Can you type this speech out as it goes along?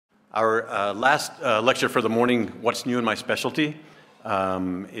Our last lecture for the morning, What's New in My Specialty,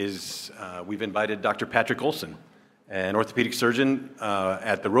 we've invited Dr. Patrick Olsen, an orthopedic surgeon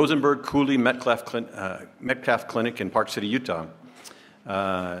at the Rosenberg Cooley Metcalf Clinic in Park City, Utah.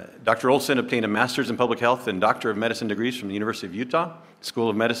 Dr. Olsen obtained a master's in public health and Doctor of Medicine degrees from the University of Utah School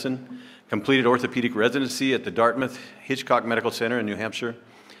of Medicine, completed orthopedic residency at the Dartmouth Hitchcock Medical Center in New Hampshire,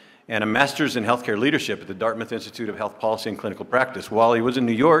 and a master's in healthcare leadership at the Dartmouth Institute of Health Policy and Clinical Practice. While he was in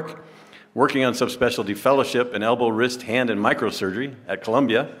New York, working on subspecialty fellowship in elbow, wrist, hand, and microsurgery at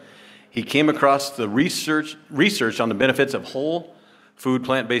Columbia, he came across the research on the benefits of whole food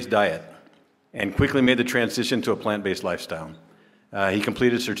plant-based diet and quickly made the transition to a plant-based lifestyle. He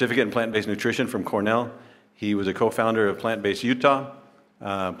completed a certificate in plant-based nutrition from Cornell. He was a co-founder of Plant-Based Utah.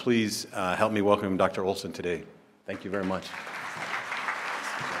 Please help me welcome Dr. Olsen today. Thank you very much.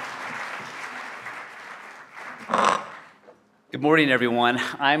 Good morning, everyone.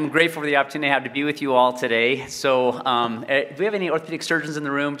 I'm grateful for the opportunity I have to be with you all today. So, do we have any orthopedic surgeons in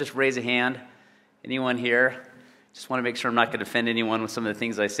the room? Just raise a hand. Anyone here? Just want to make sure I'm not going to offend anyone with some of the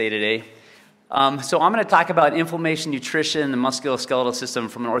things I say today. So I'm going to talk about inflammation, nutrition, and the musculoskeletal system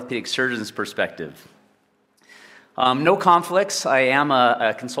from an orthopedic surgeon's perspective. No conflicts. I am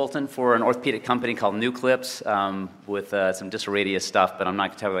a consultant for an orthopedic company called Nuclips with some distal radius stuff, but I'm not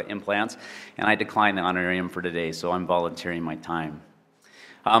going to talk about implants. And I declined the honorarium for today, so I'm volunteering my time.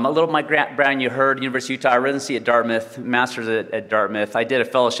 A little of my background you heard, University of Utah, residency at Dartmouth, master's at Dartmouth. I did a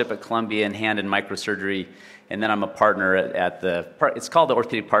fellowship at Columbia in hand and microsurgery, and then I'm a partner at it's called the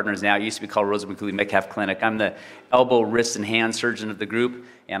Orthopedic Partners now. It used to be called Rosenberg Cooley Metcalf Clinic. I'm the elbow, wrist, and hand surgeon of the group,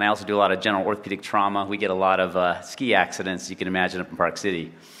 and I also do a lot of general orthopedic trauma. We get a lot of ski accidents, you can imagine, up in Park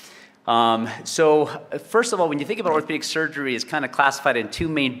City. So first of all, when you think about orthopedic surgery, it's kind of classified in two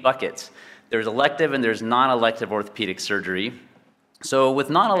main buckets. There's elective and there's non-elective orthopedic surgery. So with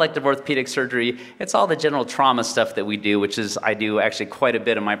non-elective orthopedic surgery, it's all the general trauma stuff that we do, which is, I do actually quite a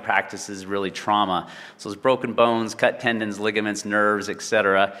bit of my practice is really trauma. So it's broken bones, cut tendons, ligaments, nerves,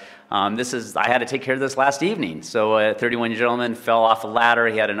 etc. I had to take care of this last evening. So a 31-year-old gentleman fell off a ladder.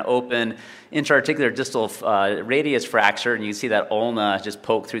 He had an open intra-articular distal radius fracture, and you can see that ulna just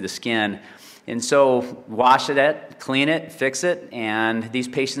poke through the skin. And so wash it, clean it, fix it, and these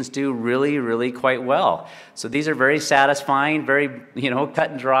patients do really, really quite well. So these are very satisfying, very,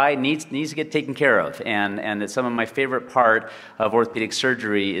 cut and dry, needs to get taken care of. And it's some of my favorite part of orthopedic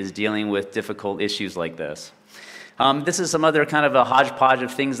surgery is dealing with difficult issues like this. This is some other kind of a hodgepodge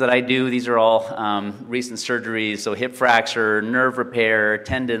of things that I do. These are all recent surgeries, so hip fracture, nerve repair,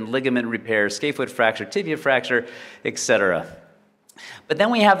 tendon, ligament repair, scaphoid fracture, tibia fracture, etc. But then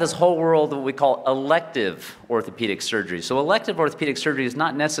we have this whole world of what we call elective orthopedic surgery. So elective orthopedic surgery is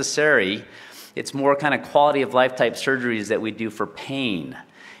not necessary. It's more kind of quality of life type surgeries that we do for pain.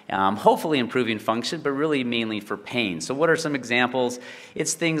 Hopefully improving function, but really mainly for pain. So what are some examples?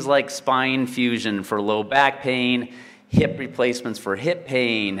 It's things like spine fusion for low back pain, hip replacements for hip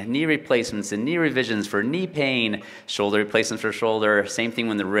pain, knee replacements and knee revisions for knee pain, shoulder replacements for shoulder, same thing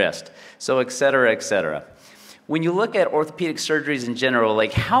with the wrist. So et cetera, et cetera. When you look at orthopedic surgeries in general,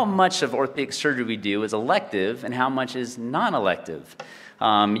 like how much of orthopedic surgery we do is elective and how much is non-elective.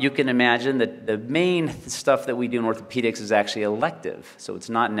 You can imagine that the main stuff that we do in orthopedics is actually elective, so it's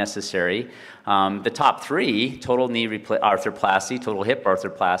not necessary. The top three, total knee arthroplasty, total hip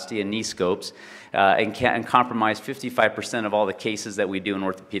arthroplasty, and knee scopes, and compromise 55% of all the cases that we do in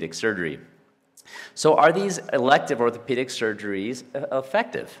orthopedic surgery. So are these elective orthopedic surgeries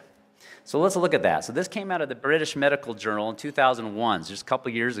effective? So let's look at that. So this came out of the British Medical Journal in 2001, just a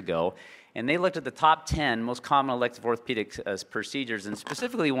couple years ago, and they looked at the top 10 most common elective orthopedic procedures, and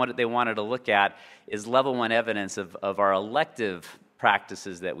specifically what they wanted to look at is level 1 evidence of our elective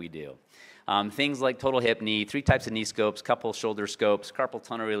practices that we do. Things like total hip knee, 3 types of knee scopes, couple shoulder scopes, carpal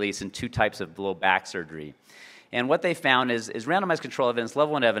tunnel release, and 2 types of low back surgery. And what they found is randomized control evidence,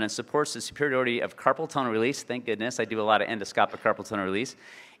 level 1 evidence, supports the superiority of carpal tunnel release. Thank goodness, I do a lot of endoscopic carpal tunnel release,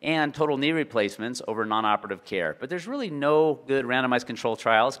 and total knee replacements over non-operative care. But there's really no good randomized control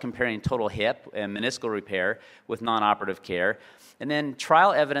trials comparing total hip and meniscal repair with non-operative care. And then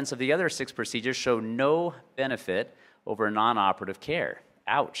trial evidence of the other 6 procedures show no benefit over non-operative care.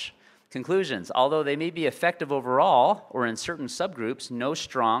 Ouch. Conclusions, although they may be effective overall or in certain subgroups, no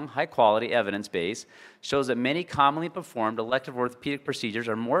strong, high-quality evidence base shows that many commonly performed elective orthopedic procedures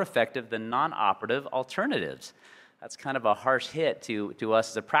are more effective than non-operative alternatives. That's kind of a harsh hit to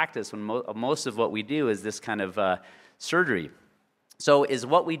us as a practice when most of what we do is this kind of surgery. So is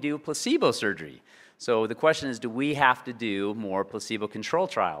what we do placebo surgery? So the question is, do we have to do more placebo control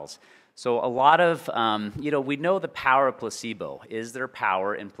trials? So a lot of, we know the power of placebo. Is there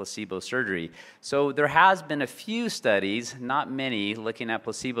power in placebo surgery? So there has been a few studies, not many, looking at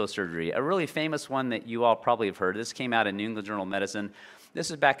placebo surgery. A really famous one that you all probably have heard, this came out in New England Journal of Medicine. This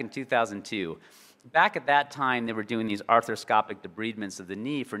was back in 2002. Back at that time, they were doing these arthroscopic debridements of the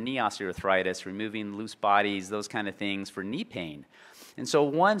knee for knee osteoarthritis, removing loose bodies, those kind of things for knee pain. And so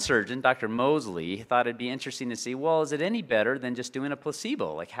one surgeon, Dr. Mosley, thought it'd be interesting to see, well, is it any better than just doing a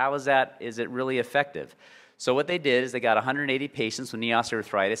placebo? Like, how is it really effective? So what they did is they got 180 patients with knee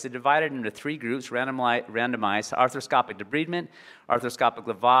osteoarthritis. They divided into 3 groups, randomized arthroscopic debridement, arthroscopic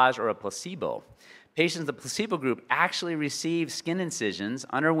lavage, or a placebo. Patients in the placebo group actually received skin incisions,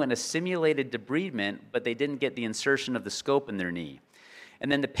 underwent a simulated debridement, but they didn't get the insertion of the scope in their knee.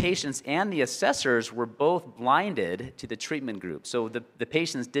 And then the patients and the assessors were both blinded to the treatment group. So the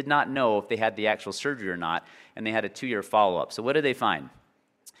patients did not know if they had the actual surgery or not, and they had a 2-year follow-up. So what did they find?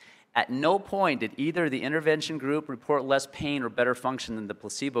 At no point did either the intervention group report less pain or better function than the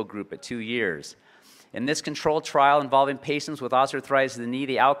placebo group at 2 years. In this controlled trial involving patients with osteoarthritis of the knee,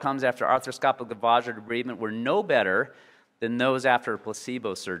 the outcomes after arthroscopic lavage or debridement were no better than those after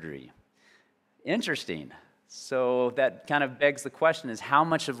placebo surgery. Interesting. So that kind of begs the question is how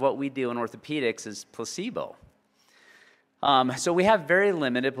much of what we do in orthopedics is placebo? So we have very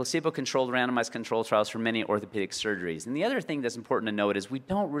limited placebo-controlled randomized control trials for many orthopedic surgeries. And the other thing that's important to note is we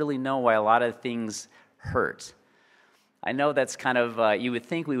don't really know why a lot of things hurt. I know that's kind of, you would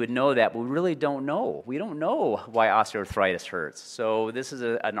think we would know that, but we really don't know. We don't know why osteoarthritis hurts. So this is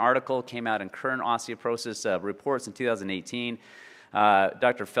an article, came out in Current Osteoporosis Reports in 2018.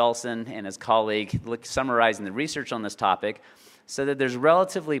 Dr. Felsen and his colleague, summarizing the research on this topic, said that there's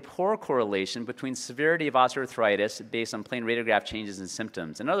relatively poor correlation between severity of osteoarthritis based on plain radiograph changes in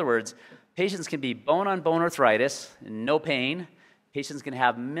symptoms. In other words, patients can be bone-on-bone arthritis, no pain. Patients can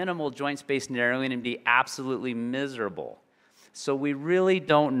have minimal joint space narrowing and be absolutely miserable. So we really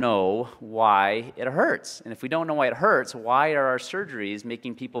don't know why it hurts. And if we don't know why it hurts, why are our surgeries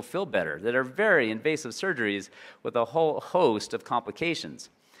making people feel better that are very invasive surgeries with a whole host of complications?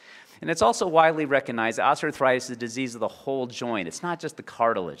 And it's also widely recognized that osteoarthritis is a disease of the whole joint. It's not just the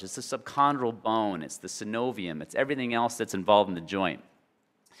cartilage, it's the subchondral bone, it's the synovium, it's everything else that's involved in the joint.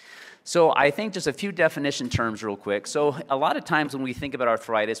 So I think just a few definition terms real quick. So a lot of times when we think about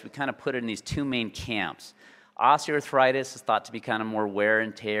arthritis, we kind of put it in these 2 main camps. Osteoarthritis is thought to be kind of more wear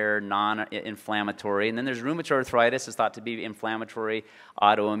and tear, non-inflammatory. And then there's rheumatoid arthritis is thought to be inflammatory,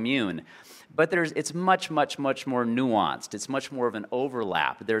 autoimmune. But it's much, much, much more nuanced. It's much more of an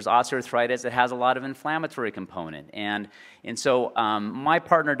overlap. There's osteoarthritis that has a lot of inflammatory component. And so my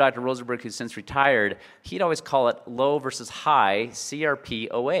partner, Dr. Rosenberg, who's since retired, he'd always call it low versus high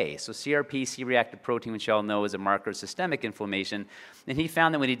CRP-OA. So CRP, C-reactive protein, which you all know is a marker of systemic inflammation. And he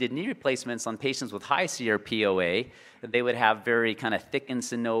found that when he did knee replacements on patients with high CRP-OA, that they would have very kind of thickened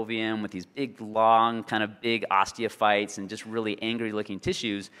synovium with these big, long, kind of big osteophytes and just really angry-looking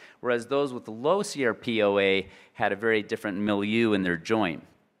tissues, whereas those with the low CRP-OA had a very different milieu in their joint.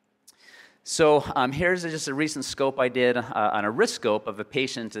 So here's just a recent scope I did on a wrist scope of a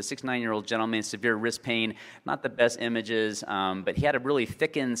patient, a 69-year-old gentleman, severe wrist pain. Not the best images, but he had a really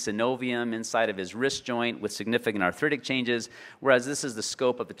thickened synovium inside of his wrist joint with significant arthritic changes, whereas this is the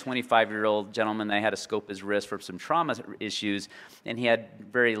scope of a 25-year-old gentleman that had to scope his wrist for some trauma issues, and he had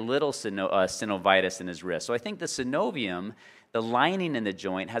very little synovitis in his wrist. So I think the synovium, the lining in the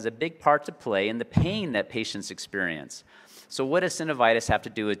joint, has a big part to play in the pain that patients experience. So what does synovitis have to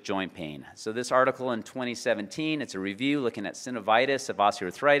do with joint pain? So this article in 2017, it's a review looking at synovitis of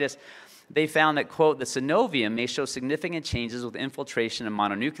osteoarthritis. They found that, quote, the synovium may show significant changes with infiltration of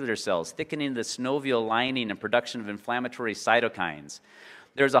mononuclear cells, thickening the synovial lining and production of inflammatory cytokines.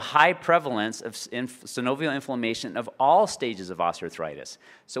 There's a high prevalence of synovial inflammation of all stages of osteoarthritis.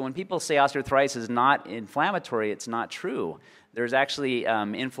 So when people say osteoarthritis is not inflammatory, it's not true. There's actually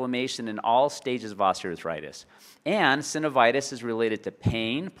inflammation in all stages of osteoarthritis. And synovitis is related to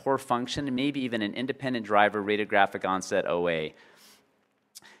pain, poor function, and maybe even an independent driver, radiographic onset OA.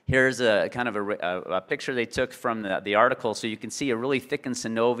 Here's a kind of a picture they took from the article, so you can see a really thickened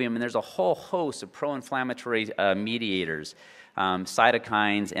synovium, and there's a whole host of pro-inflammatory mediators,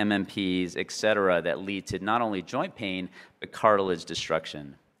 cytokines, MMPs, et cetera, that lead to not only joint pain, but cartilage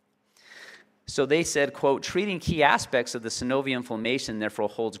destruction. So they said, quote, treating key aspects of the synovial inflammation therefore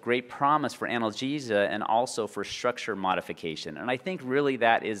holds great promise for analgesia and also for structure modification. And I think really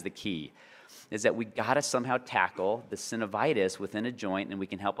that is the key, is that we gotta somehow tackle the synovitis within a joint, and we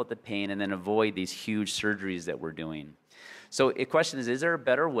can help with the pain and then avoid these huge surgeries that we're doing. So the question is there a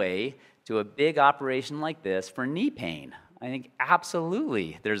better way to a big operation like this for knee pain? I think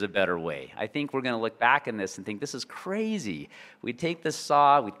absolutely there's a better way. I think we're going to look back on this and think this is crazy. We'd take this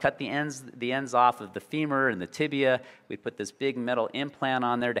saw, we'd cut the ends off of the femur and the tibia, we'd put this big metal implant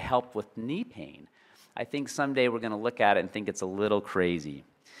on there to help with knee pain. I think someday we're going to look at it and think it's a little crazy.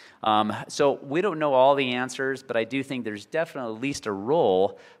 So we don't know all the answers, but I do think there's definitely at least a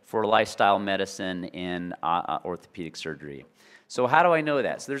role for lifestyle medicine in orthopedic surgery. So how do I know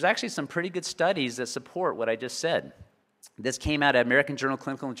that? So there's actually some pretty good studies that support what I just said. This came out of American Journal of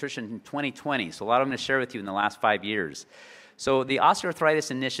Clinical Nutrition in 2020, so a lot I'm going to share with you in the last 5 years. So the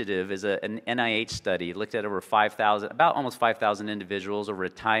Osteoarthritis Initiative is an NIH study. It looked at over 5,000, about almost 5,000 individuals over a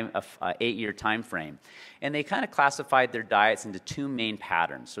 8-year time frame. And they kind of classified their diets into 2 main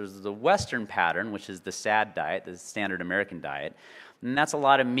patterns. So there's the Western pattern, which is the SAD diet, the standard American diet. And that's a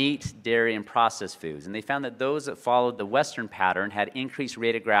lot of meat, dairy, and processed foods. And they found that those that followed the Western pattern had increased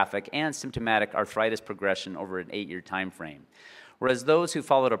radiographic and symptomatic arthritis progression over an 8-year time frame. Whereas those who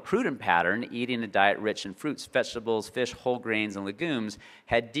followed a prudent pattern, eating a diet rich in fruits, vegetables, fish, whole grains, and legumes,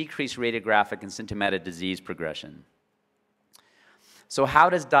 had decreased radiographic and symptomatic disease progression. So how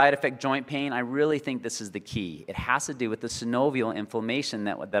does diet affect joint pain? I really think this is the key. It has to do with the synovial inflammation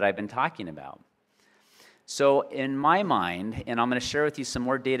that I've been talking about. So in my mind, and I'm going to share with you some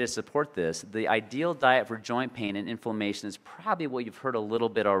more data to support this, the ideal diet for joint pain and inflammation is probably what you've heard a little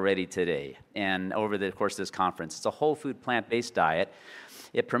bit already today and over the course of this conference. It's a whole food plant-based diet.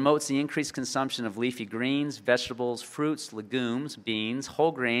 It promotes the increased consumption of leafy greens, vegetables, fruits, legumes, beans,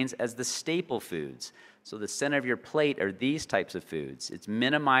 whole grains as the staple foods. So the center of your plate are these types of foods. It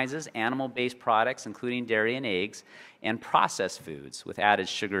minimizes animal-based products, including dairy and eggs, and processed foods with added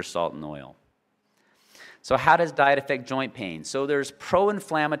sugar, salt, and oil. So how does diet affect joint pain? So there's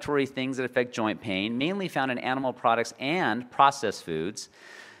pro-inflammatory things that affect joint pain, mainly found in animal products and processed foods.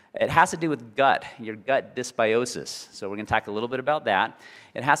 It has to do with gut, your gut dysbiosis. So we're going to talk a little bit about that.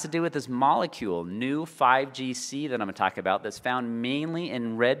 It has to do with this molecule, new 5GC that I'm going to talk about, that's found mainly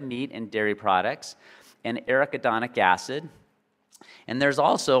in red meat and dairy products, and arachidonic acid. And there's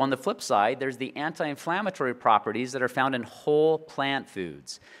also, on the flip side, there's the anti-inflammatory properties that are found in whole plant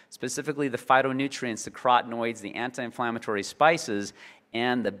foods, specifically the phytonutrients, the carotenoids, the anti-inflammatory spices,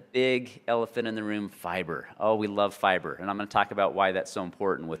 and the big elephant in the room, fiber. Oh, we love fiber, and I'm going to talk about why that's so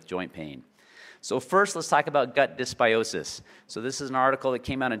important with joint pain. So first, let's talk about gut dysbiosis. So this is an article that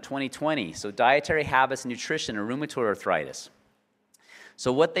came out in 2020. So dietary habits and nutrition in rheumatoid arthritis.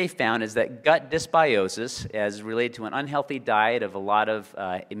 So what they found is that gut dysbiosis, as related to an unhealthy diet of a lot of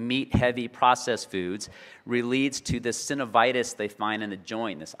meat-heavy processed foods, leads to this synovitis they find in the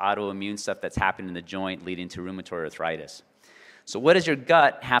joint, this autoimmune stuff that's happening in the joint leading to rheumatoid arthritis. So what does your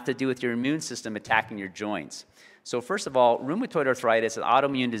gut have to do with your immune system attacking your joints? So first of all, rheumatoid arthritis, an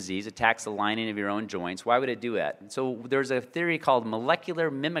autoimmune disease, attacks the lining of your own joints. Why would it do that? So there's a theory called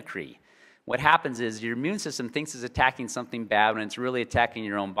molecular mimicry. What happens is your immune system thinks it's attacking something bad when it's really attacking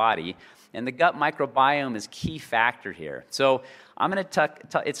your own body. And the gut microbiome is a key factor here. So I'm going to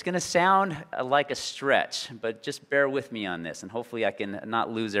it's going to sound like a stretch, but just bear with me on this, and hopefully I can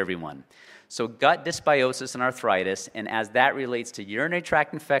not lose everyone. So gut dysbiosis and arthritis, and as that relates to urinary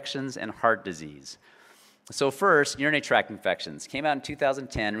tract infections and heart disease. So first, urinary tract infections. Came out in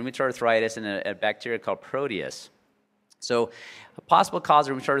 2010, rheumatoid arthritis and a bacteria called Proteus. So a possible cause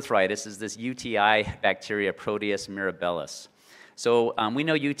of rheumatoid arthritis is this UTI bacteria, Proteus mirabilis. So we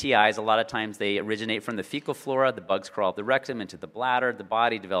know UTIs, a lot of times they originate from the fecal flora. The bugs crawl up the rectum into the bladder. The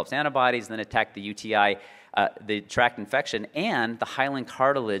body develops antibodies and then attack the UTI, the tract infection, and the hyaline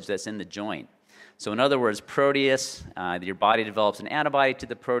cartilage that's in the joint. So in other words, Proteus, your body develops an antibody to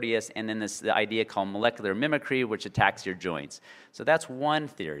the Proteus, and then the idea called molecular mimicry, which attacks your joints. So that's one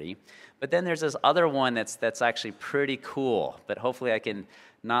theory. But then there's this other one that's actually pretty cool, but hopefully I can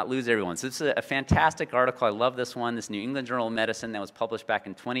not lose everyone. So this is a fantastic article. I love this one, this New England Journal of Medicine that was published back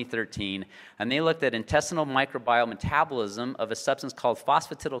in 2013. And they looked at intestinal microbiome metabolism of a substance called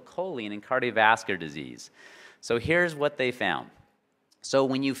phosphatidylcholine in cardiovascular disease. So here's what they found. So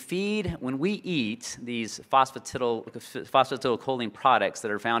when we eat these phosphatidylcholine products that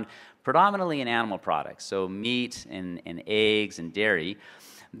are found predominantly in animal products, so meat and eggs and dairy,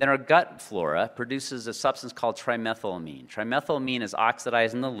 then our gut flora produces a substance called trimethylamine. Trimethylamine is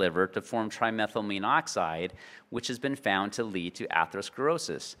oxidized in the liver to form trimethylamine oxide, which has been found to lead to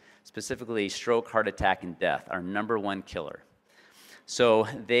atherosclerosis, specifically stroke, heart attack, and death, our #1 killer. So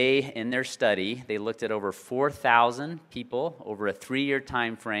in their study, they looked at over 4,000 people over a 3-year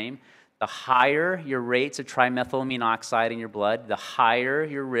time frame. The higher your rates of trimethylamine oxide in your blood, the higher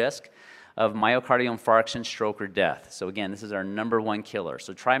your risk of myocardial infarction, stroke, or death. So again, this is our #1 killer.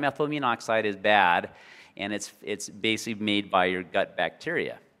 So trimethylamine oxide is bad, and it's basically made by your gut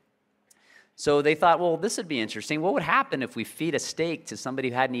bacteria. So they thought, well, this would be interesting. What would happen if we feed a steak to somebody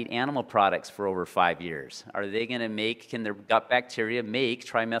who hadn't eaten animal products for over 5 years? Are they going to can their gut bacteria make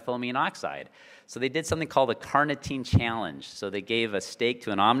trimethylamine oxide? So they did something called a carnitine challenge. So they gave a steak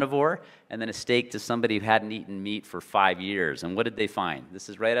to an omnivore and then a steak to somebody who hadn't eaten meat for 5 years. And what did they find? This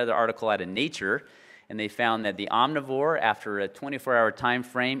is right out of the article out of Nature. And they found that the omnivore, after a 24-hour time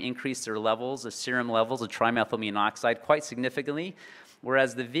frame, increased their levels, the serum levels of trimethylamine oxide quite significantly,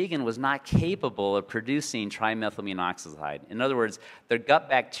 whereas the vegan was not capable of producing trimethylamine oxide. In other words, their gut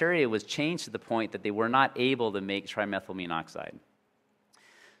bacteria was changed to the point that they were not able to make trimethylamine oxide.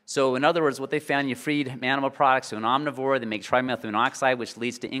 So in other words, what they found, you feed animal products to an omnivore, they make trimethylamine oxide, which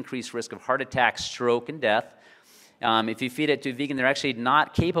leads to increased risk of heart attack, stroke, and death. If you feed it to a vegan, they're actually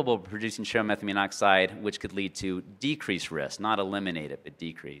not capable of producing trimethylamine oxide, which could lead to decreased risk, not eliminate it, but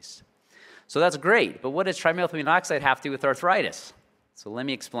decrease. So that's great, but what does trimethylamine oxide have to do with arthritis? So let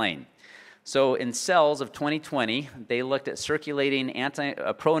me explain. So in Cells of 2020, they looked at circulating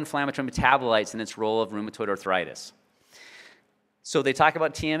pro-inflammatory metabolites and its role of rheumatoid arthritis. So they talk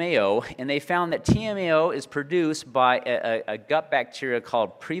about TMAO, and they found that TMAO is produced by a gut bacteria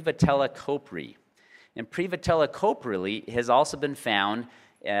called Prevotella copri. And Prevotella copri has also been found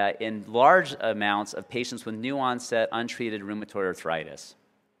in large amounts of patients with new-onset untreated rheumatoid arthritis.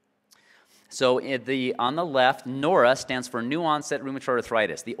 So on the left, NORA stands for new-onset rheumatoid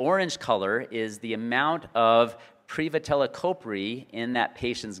arthritis. The orange color is the amount of Prevotella copri in that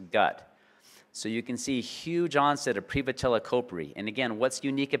patient's gut. So you can see huge onset of Prevotella copri. And again, what's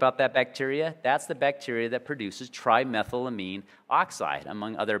unique about that bacteria? That's the bacteria that produces trimethylamine oxide,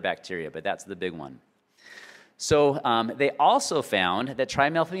 among other bacteria, but that's the big one. So they also found that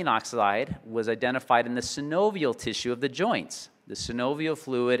trimethylamine oxide was identified in the synovial tissue of the joints, the synovial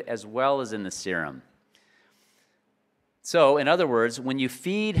fluid, as well as in the serum. So in other words, when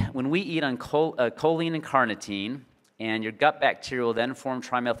we eat on choline and carnitine, and your gut bacteria will then form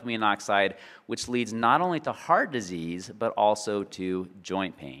trimethylamine oxide, which leads not only to heart disease, but also to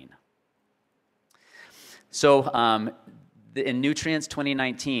joint pain. So in Nutrients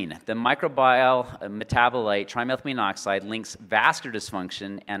 2019, the microbial metabolite trimethylamine oxide links vascular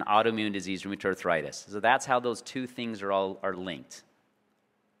dysfunction and autoimmune disease rheumatoid arthritis. So that's how those two things are linked.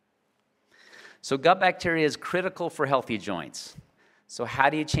 So gut bacteria is critical for healthy joints. So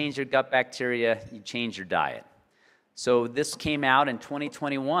how do you change your gut bacteria? You change your diet. So this came out in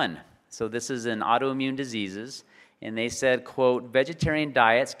 2021. So this is in autoimmune diseases. And they said, quote, vegetarian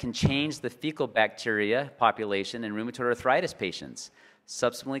diets can change the fecal bacteria population in rheumatoid arthritis patients,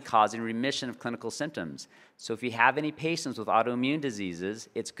 subsequently causing remission of clinical symptoms. So if you have any patients with autoimmune diseases,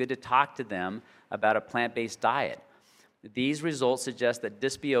 it's good to talk to them about a plant-based diet. These results suggest that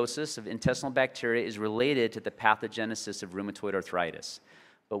dysbiosis of intestinal bacteria is related to the pathogenesis of rheumatoid arthritis.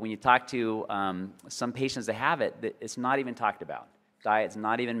 But when you talk to some patients that have it, it's not even talked about. Diet's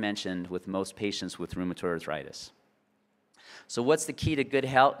not even mentioned with most patients with rheumatoid arthritis. So what's the key to good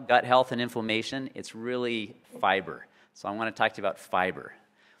gut health and inflammation? It's really fiber. So I want to talk to you about fiber.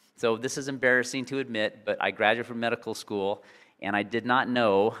 So this is embarrassing to admit, but I graduated from medical school, and I did not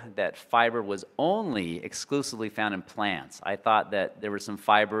know that fiber was only exclusively found in plants. I thought that there was some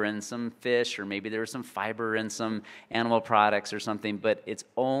fiber in some fish, or maybe there was some fiber in some animal products or something, but it's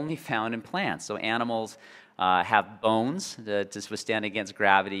only found in plants. So animals have bones to withstand against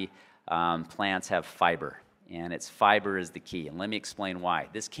gravity. Plants have fiber, and it's fiber is the key. And let me explain why.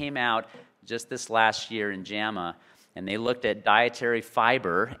 This came out just this last year in JAMA, and they looked at dietary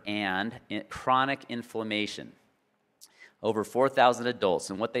fiber and chronic inflammation. Over 4,000 adults.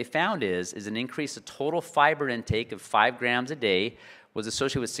 And what they found is an increase of total fiber intake of 5 grams a day was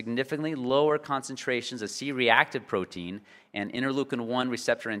associated with significantly lower concentrations of C-reactive protein and interleukin-1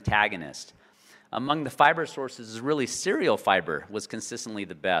 receptor antagonist. Among the fiber sources, really cereal fiber was consistently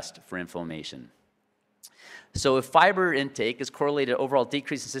the best for inflammation. So if fiber intake is correlated to overall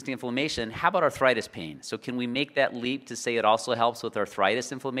decrease in cystic inflammation, how about arthritis pain? So can we make that leap to say it also helps with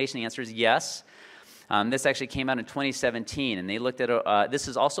arthritis inflammation? The answer is yes. This actually came out in 2017, and they looked at, this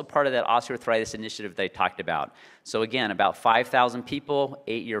is also part of that osteoarthritis initiative that I talked about. So again, about 5,000 people,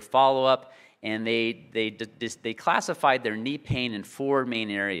 8-year follow-up, and they classified their knee pain in 4 main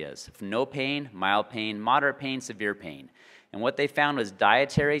areas: no pain, mild pain, moderate pain, severe pain. And what they found was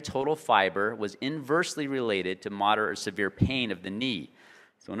dietary total fiber was inversely related to moderate or severe pain of the knee.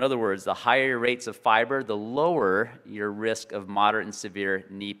 So in other words, the higher your rates of fiber, the lower your risk of moderate and severe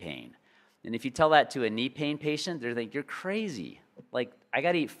knee pain. And if you tell that to a knee pain patient, they're like, you're crazy. Like, I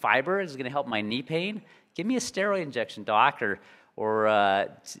got to eat fiber. It's going to help my knee pain. Give me a steroid injection, doc, or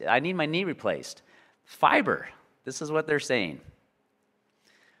I need my knee replaced. Fiber. This is what they're saying.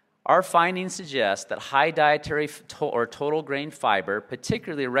 Our findings suggest that high dietary or total grain fiber,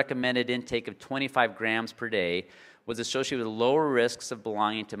 particularly a recommended intake of 25 grams per day, was associated with lower risks of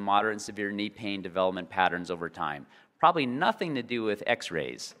belonging to moderate and severe knee pain development patterns over time. Probably nothing to do with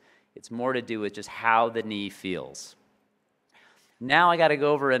x-rays. It's more to do with just how the knee feels. Now I got to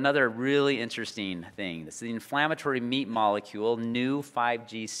go over another really interesting thing. This is the inflammatory meat molecule,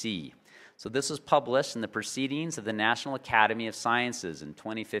 NU5GC. So this was published in the Proceedings of the National Academy of Sciences in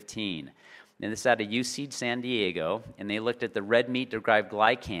 2015. And this is out of UC San Diego, and they looked at the red meat-derived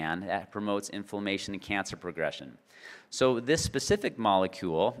glycan that promotes inflammation and cancer progression. So this specific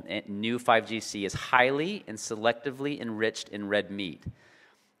molecule, NU5GC, is highly and selectively enriched in red meat.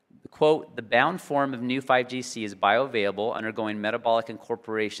 Quote, the bound form of NU5GC is bioavailable, undergoing metabolic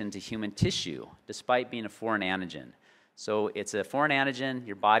incorporation to human tissue, despite being a foreign antigen. So it's a foreign antigen,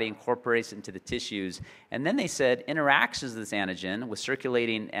 your body incorporates it into the tissues, and then they said interactions of this antigen with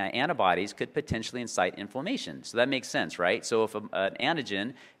circulating antibodies could potentially incite inflammation. So that makes sense, right? So if an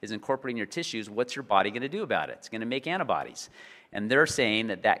antigen is incorporating your tissues, what's your body going to do about it? It's going to make antibodies. And they're saying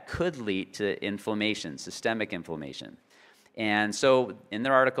that that could lead to inflammation, systemic inflammation. And so in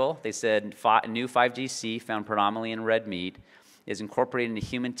their article, they said NU5GC, found predominantly in red meat, is incorporated into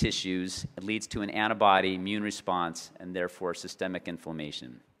human tissues. It leads to an antibody immune response and therefore systemic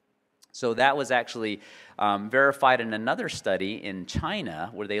inflammation. So that was actually verified in another study in China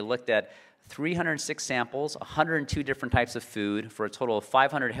where they looked at 306 samples, 102 different types of food for a total of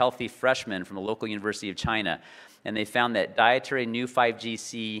 500 healthy freshmen from the local University of China. And they found that dietary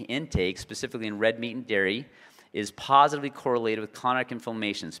NU5GC intake, specifically in red meat and dairy, is positively correlated with chronic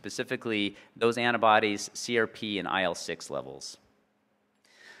inflammation, specifically those antibodies, CRP and IL-6 levels.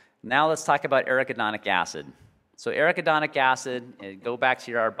 Now let's talk about arachidonic acid. So arachidonic acid, go back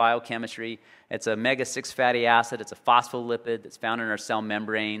to our biochemistry, it's a omega-6 fatty acid, it's a phospholipid that's found in our cell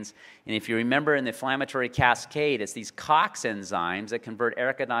membranes. And if you remember in the inflammatory cascade, it's these COX enzymes that convert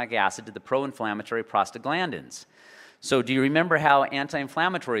arachidonic acid to the pro-inflammatory prostaglandins. So do you remember how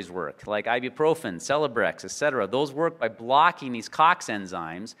anti-inflammatories work, like ibuprofen, Celebrex, et cetera? Those work by blocking these COX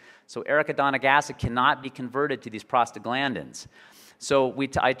enzymes, so arachidonic acid cannot be converted to these prostaglandins. So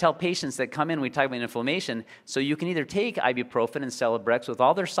I tell patients that come in, we talk about inflammation, so you can either take ibuprofen and Celebrex with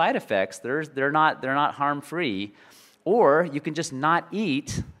all their side effects, they're not harm-free, or you can just not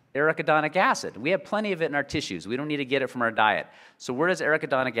eat arachidonic acid. We have plenty of it in our tissues. We don't need to get it from our diet. So where does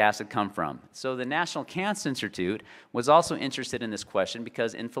arachidonic acid come from? So the National Cancer Institute was also interested in this question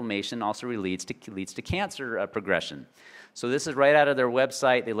because inflammation also leads to cancer progression. So this is right out of their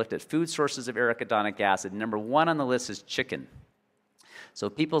website. They looked at food sources of arachidonic acid. Number one on the list is chicken. So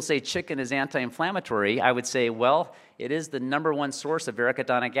people say chicken is anti-inflammatory. I would say, well, it is the number one source of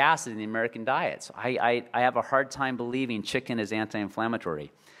arachidonic acid in the American diet. So I have a hard time believing chicken is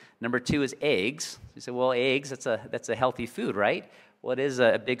anti-inflammatory. Number two is eggs. You say, well, eggs, that's a healthy food, right? Well, it is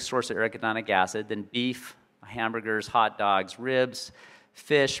a big source of arachidonic acid. Then beef, hamburgers, hot dogs, ribs,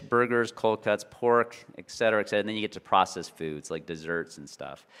 fish, burgers, cold cuts, pork, et cetera, et cetera. And then you get to processed foods like desserts and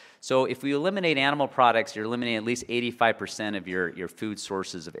stuff. So if we eliminate animal products, you're eliminating at least 85% of your food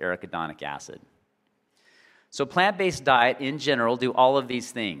sources of arachidonic acid. So plant-based diet in general do all of these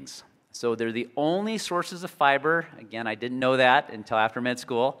things. So they're the only sources of fiber. Again, I didn't know that until after med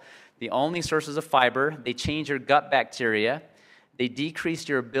school. The only sources of fiber. They change your gut bacteria. They decrease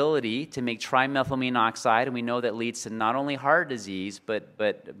your ability to make trimethylamine oxide, and we know that leads to not only heart disease,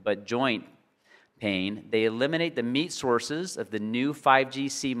 but joint pain. They eliminate the meat sources of the new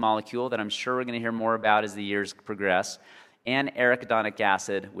 5GC molecule that I'm sure we're going to hear more about as the years progress, and arachidonic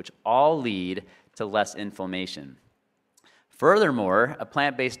acid, which all lead to less inflammation. Furthermore, a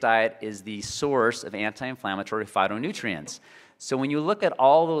plant-based diet is the source of anti-inflammatory phytonutrients. So when you look at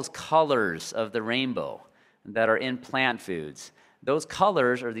all those colors of the rainbow that are in plant foods, those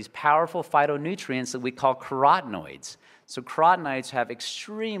colors are these powerful phytonutrients that we call carotenoids. So carotenoids have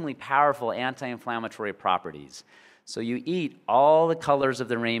extremely powerful anti-inflammatory properties. So you eat all the colors of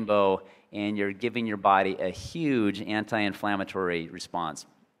the rainbow and you're giving your body a huge anti-inflammatory response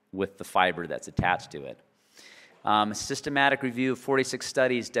with the fiber that's attached to it. A systematic review of 46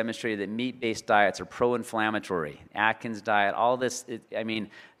 studies demonstrated that meat-based diets are pro-inflammatory. Atkins diet, all this,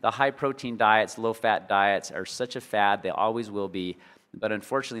 the high-protein diets, low-fat diets are such a fad, they always will be, but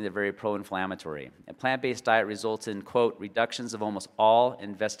unfortunately they're very pro-inflammatory. A plant-based diet results in, quote, reductions of almost all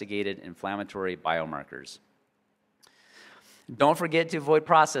investigated inflammatory biomarkers. Don't forget to avoid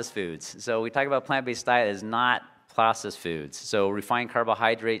processed foods. So we talk about plant-based diet as not processed foods. So refined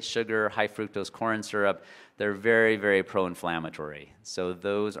carbohydrates, sugar, high fructose corn syrup, they're very, very pro-inflammatory. So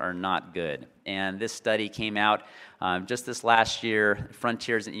those are not good. And this study came out just this last year,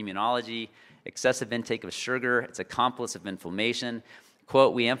 Frontiers in Immunology. Excessive intake of sugar, it's accomplice of inflammation.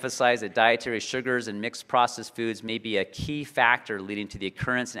 Quote, we emphasize that dietary sugars and mixed processed foods may be a key factor leading to the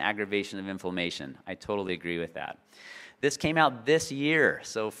occurrence and aggravation of inflammation. I totally agree with that. This came out this year,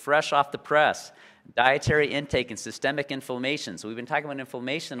 so fresh off the press. Dietary intake and systemic inflammation. So we've been talking about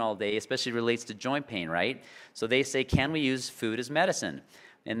inflammation all day, especially relates to joint pain, right? So they say, can we use food as medicine?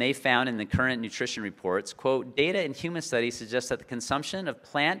 And they found in the current nutrition reports, quote, data in human studies suggests that the consumption of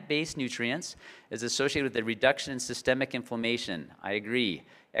plant-based nutrients is associated with a reduction in systemic inflammation. I agree.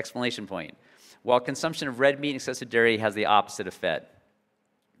 Exclamation point. While consumption of red meat and excessive dairy has the opposite effect.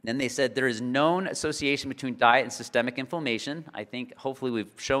 Then they said there is known association between diet and systemic inflammation. I think hopefully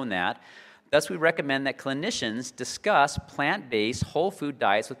we've shown that. Thus, we recommend that clinicians discuss plant-based whole food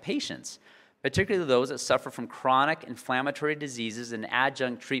diets with patients, particularly those that suffer from chronic inflammatory diseases and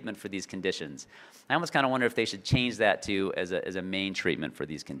adjunct treatment for these conditions. I almost kind of wonder if they should change that to as a main treatment for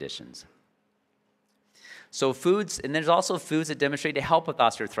these conditions. So foods, and there's also foods that demonstrate to help with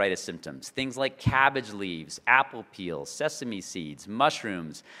osteoarthritis symptoms. Things like cabbage leaves, apple peels, sesame seeds,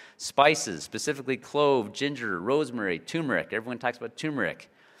 mushrooms, spices, specifically clove, ginger, rosemary, turmeric. Everyone talks about turmeric.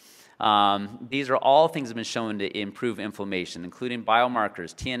 These are all things that have been shown to improve inflammation, including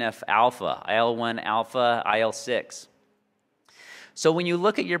biomarkers, TNF-alpha, IL-1 alpha, IL-6. So when you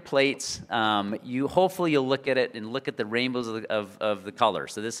look at your plates, hopefully you'll look at it and look at the rainbows of the color.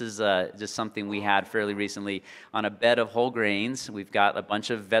 So this is just something we had fairly recently on a bed of whole grains. We've got a bunch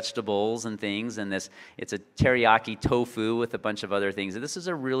of vegetables and things, and it's a teriyaki tofu with a bunch of other things. And this is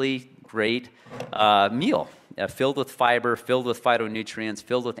a really great meal, filled with fiber, filled with phytonutrients,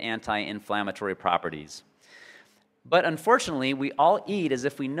 filled with anti-inflammatory properties. But unfortunately, we all eat as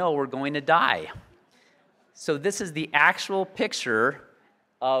if we know we're going to die. So this is the actual picture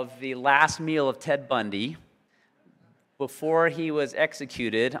of the last meal of Ted Bundy before he was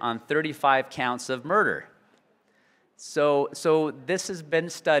executed on 35 counts of murder. So this has been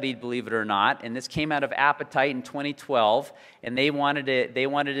studied, believe it or not, and this came out of Appetite in 2012, and they wanted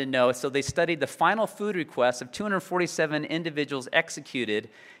to know. So they studied the final food requests of 247 individuals executed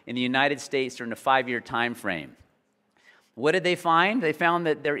in the United States during a 5-year time frame. What did they find? They found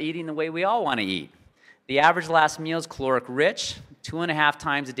that they're eating the way we all want to eat. The average last meal is caloric rich, 2.5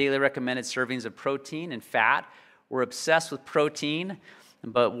 times the daily recommended servings of protein and fat. We're obsessed with protein,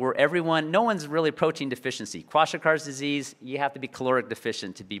 but no one's really protein deficiency. Kwashiorkor's disease, you have to be caloric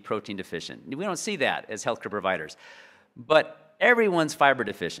deficient to be protein deficient. We don't see that as healthcare providers. But everyone's fiber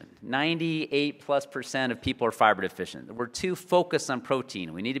deficient. 98+% of people are fiber deficient. We're too focused on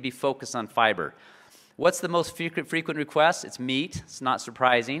protein. We need to be focused on fiber. What's the most frequent request? It's meat. It's not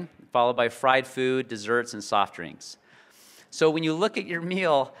surprising, followed by fried food, desserts, and soft drinks. So when you look at your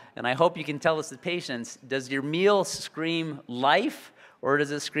meal, and I hope you can tell this to patients, does your meal scream life or does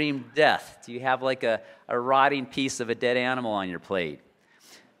it scream death? Do you have like a rotting piece of a dead animal on your plate?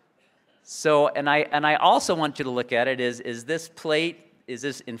 So, and I also want you to look at it is this plate, is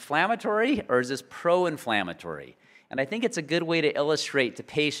this inflammatory or is this pro-inflammatory? And I think it's a good way to illustrate to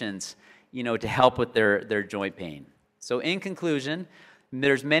patients, to help with their joint pain. So in conclusion,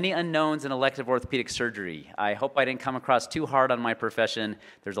 there's many unknowns in elective orthopedic surgery. I hope I didn't come across too hard on my profession.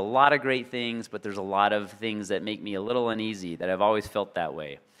 There's a lot of great things, but there's a lot of things that make me a little uneasy, that I've always felt that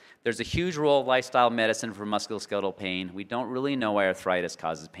way. There's a huge role of lifestyle medicine for musculoskeletal pain. We don't really know why arthritis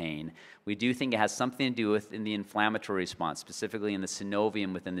causes pain. We do think it has something to do with in the inflammatory response, specifically in the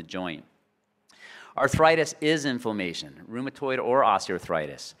synovium within the joint. Arthritis is inflammation, rheumatoid or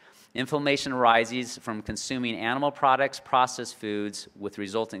osteoarthritis. Inflammation arises from consuming animal products, processed foods, with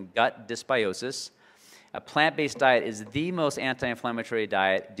resultant gut dysbiosis. A plant-based diet is the most anti-inflammatory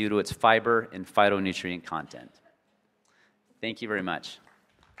diet due to its fiber and phytonutrient content. Thank you very much.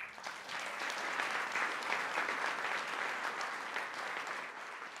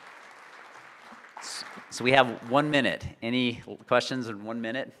 So we have 1 minute. Any questions in 1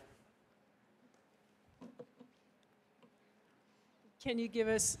 minute? Can you give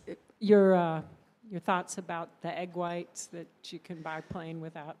us your thoughts about the egg whites that you can buy plain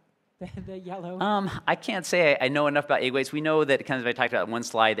without the yellow? I can't say I know enough about egg whites. We know that, kind of, I talked about in one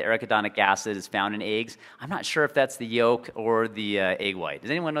slide, the arachidonic acid is found in eggs. I'm not sure if that's the yolk or the egg white.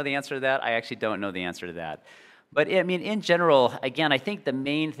 Does anyone know the answer to that? I actually don't know the answer to that. But I mean, in general, again, I think the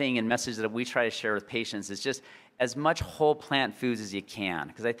main thing and message that we try to share with patients is just as much whole plant foods as you can.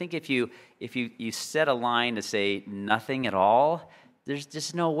 Because I think if you set a line to say nothing at all, There's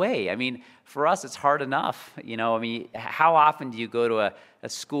just no way. I mean, for us, it's hard enough. You know, I mean, how often do you go to a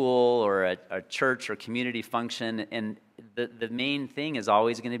school or a church or community function, and the main thing is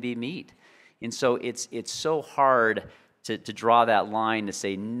always going to be meat? And so it's so hard to draw that line to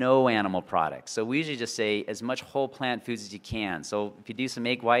say no animal products. So we usually just say as much whole plant foods as you can. So if you do some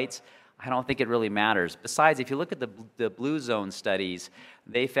egg whites, I don't think it really matters. Besides, if you look at the blue zone studies,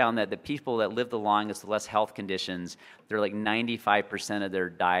 they found that the people that live the longest with less health conditions, they're like 95% of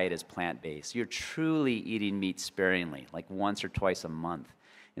their diet is plant-based. You're truly eating meat sparingly, like once or twice a month.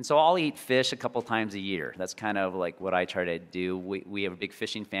 And so I'll eat fish a couple times a year. That's kind of like what I try to do. We have a big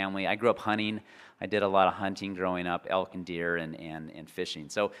fishing family. I grew up hunting. I did a lot of hunting growing up, elk and deer and fishing.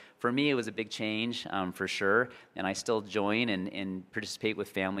 So for me, it was a big change for sure. And I still join and participate with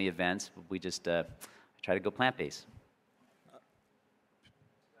family events. We just try to go plant-based.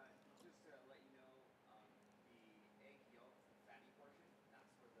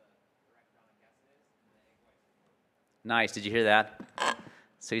 Nice. Did you hear that?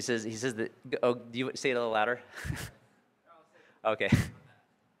 So he says that. Oh, do you say it a little louder? Okay.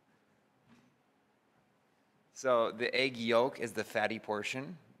 So the egg yolk is the fatty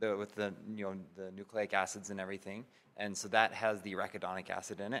portion with the the nucleic acids and everything, and so that has the arachidonic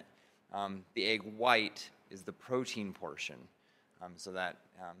acid in it. The egg white is the protein portion, and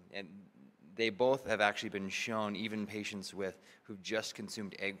they both have actually been shown. Even patients who've just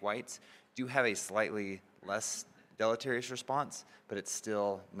consumed egg whites do have a slightly less deleterious response, but it's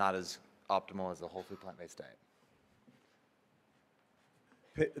still not as optimal as a whole food plant-based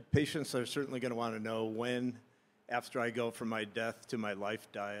diet. Patients are certainly going to want to know when, after I go from my death to my life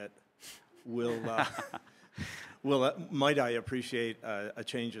diet, might I appreciate a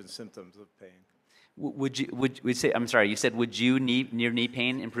change in symptoms of pain? Would you say? I'm sorry. You said would your knee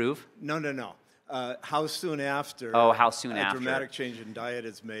pain improve? No. How soon after? Oh, how soon a after? dramatic change in diet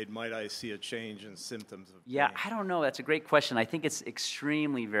is made, might I see a change in symptoms of pain? Yeah, I don't know. That's a great question. I think it's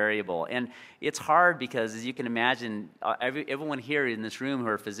extremely variable. And it's hard because, as you can imagine, everyone here in this room who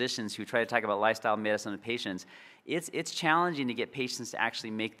are physicians who try to talk about lifestyle medicine with patients, it's challenging to get patients to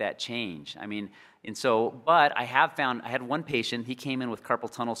actually make that change. I mean, but I have found, I had one patient, he came in with carpal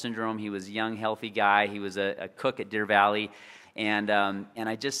tunnel syndrome. He was a young, healthy guy. He was a cook at Deer Valley. And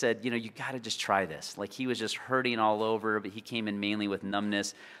I just said, you got to just try this. Like, he was just hurting all over, but he came in mainly with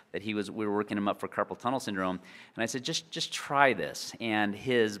numbness that we were working him up for carpal tunnel syndrome. And I said, just try this. And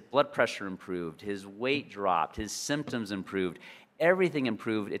his blood pressure improved, his weight dropped, his symptoms improved, everything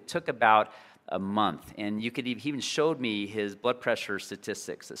improved. It took about a month. And he even showed me his blood pressure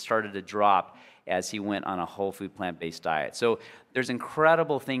statistics that started to drop as he went on a whole food plant-based diet. So there's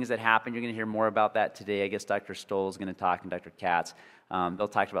incredible things that happen. You're going to hear more about that today. I guess Dr. Stoll is going to talk, and Dr. Katz. They'll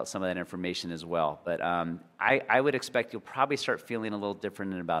talk about some of that information as well. But I would expect you'll probably start feeling a little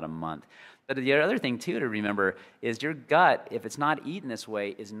different in about a month. But the other thing, too, to remember is your gut, if it's not eaten this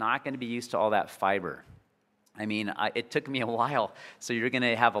way, is not going to be used to all that fiber. I mean, it took me a while. So you're going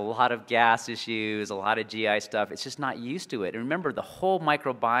to have a lot of gas issues, a lot of GI stuff. It's just not used to it. And remember, the whole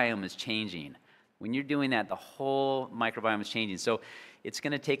microbiome is changing. When you're doing that, the whole microbiome is changing. So it's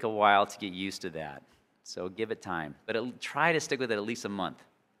going to take a while to get used to that. So give it time. But try to stick with it at least a month.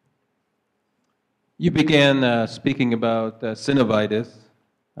 You began speaking about synovitis.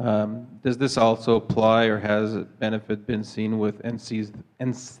 Does this also apply, or has benefit been seen with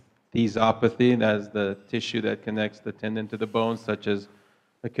enthesiopathy, that's the tissue that connects the tendon to the bone, such as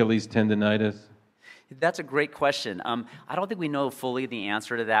Achilles tendonitis? That's a great question. I don't think we know fully the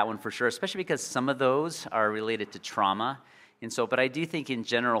answer to that one for sure, especially because some of those are related to trauma. And so, but I do think in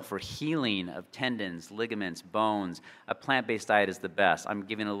general for healing of tendons, ligaments, bones, a plant-based diet is the best. I'm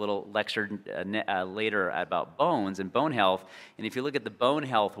giving a little lecture later about bones and bone health. And if you look at the bone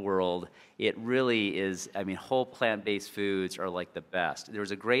health world, it really is, I mean, whole plant-based foods are like the best. There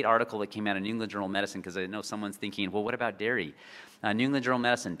was a great article that came out in New England Journal of Medicine, because I know someone's thinking, well, what about dairy? New England Journal of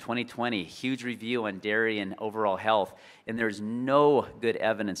Medicine, 2020, huge review on dairy and overall health, and there's no good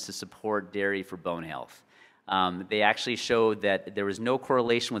evidence to support dairy for bone health. They actually showed that there was no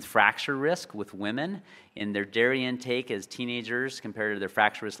correlation with fracture risk with women in their dairy intake as teenagers compared to their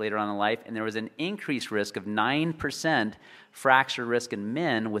fracture risk later on in life, and there was an increased risk of 9% fracture risk in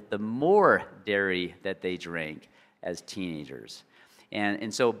men with the more dairy that they drank as teenagers.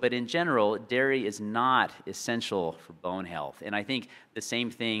 And so, but in general, dairy is not essential for bone health. And I think the same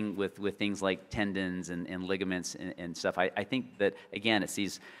thing with things like tendons and ligaments and stuff. I think that, again, it's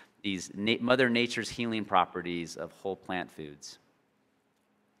these Mother Nature's healing properties of whole plant foods.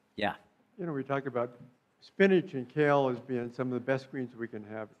 Yeah. We talk about spinach and kale as being some of the best greens we can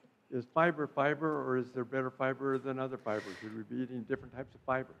have is fiber fiber, or is there better fiber than other fibers? Should we be eating different types of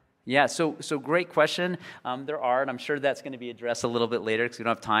fiber? Yeah, so great question. There are, and I'm sure that's going to be addressed a little bit later because we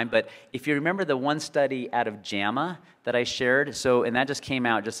don't have time. But if you remember the one study out of JAMA that I shared, and that just came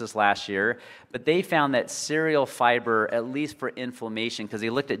out just this last year, but they found that cereal fiber, at least for inflammation, because they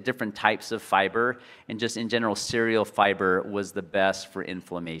looked at different types of fiber, and just in general, cereal fiber was the best for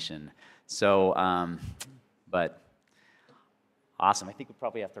inflammation. So, but awesome. I think we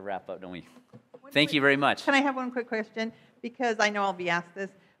probably have to wrap up, don't we? Thank you very much. Can I have one quick question? Because I know I'll be asked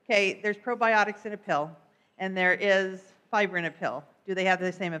this. Okay, there's probiotics in a pill, and there is fiber in a pill. Do they have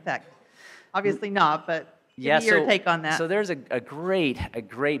the same effect? Obviously not, but give me your take on that. So there's a great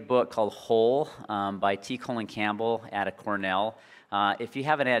book called Whole by T. Colin Campbell out of Cornell. If you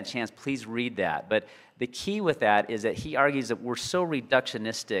haven't had a chance, please read that. But the key with that is that he argues that we're so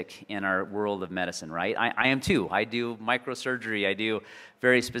reductionistic in our world of medicine, right? I am too. I do microsurgery. I do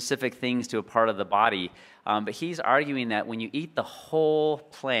very specific things to a part of the body. But he's arguing that when you eat the whole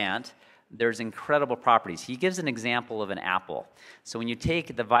plant, there's incredible properties. He gives an example of an apple. So when you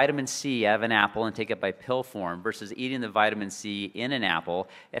take the vitamin C out of an apple and take it by pill form versus eating the vitamin C in an apple,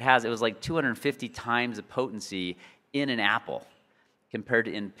 it was like 250 times the potency in an apple compared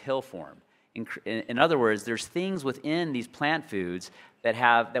to in pill form. In other words, there's things within these plant foods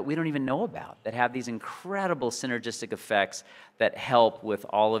that we don't even know about, that have these incredible synergistic effects that help with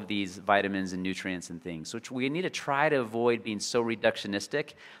all of these vitamins and nutrients and things. So we need to try to avoid being so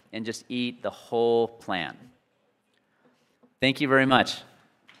reductionistic and just eat the whole plant. Thank you very much.